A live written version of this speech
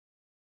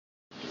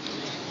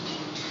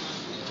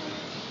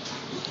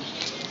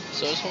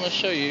So I just want to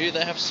show you,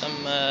 they have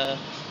some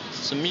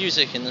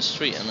music in the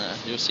street and there.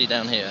 You'll see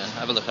down here.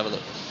 Have a look, have a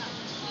look.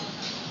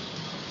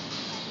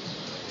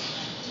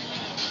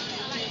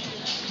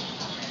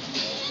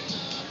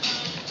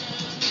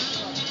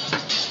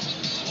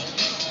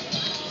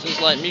 So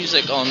there's like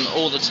music on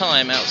all the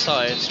time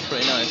outside. It's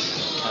pretty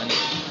nice, kind of.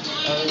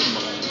 Oh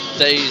my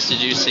days, did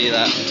you see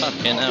that?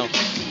 Fucking hell.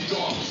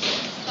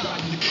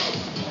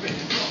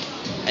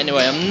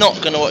 Anyway, I'm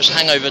not going to watch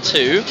Hangover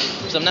 2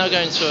 because I'm now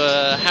going to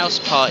a house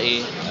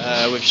party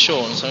with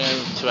Sean. So I'm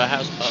going to a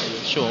house party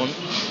with Sean,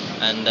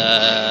 and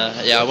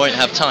yeah, I won't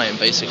have time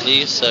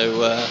basically.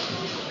 So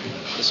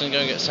just going to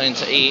go and get something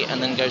to eat,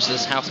 and then go to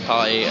this house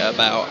party at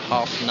about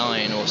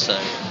 9:30 or so.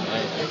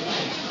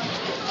 Right?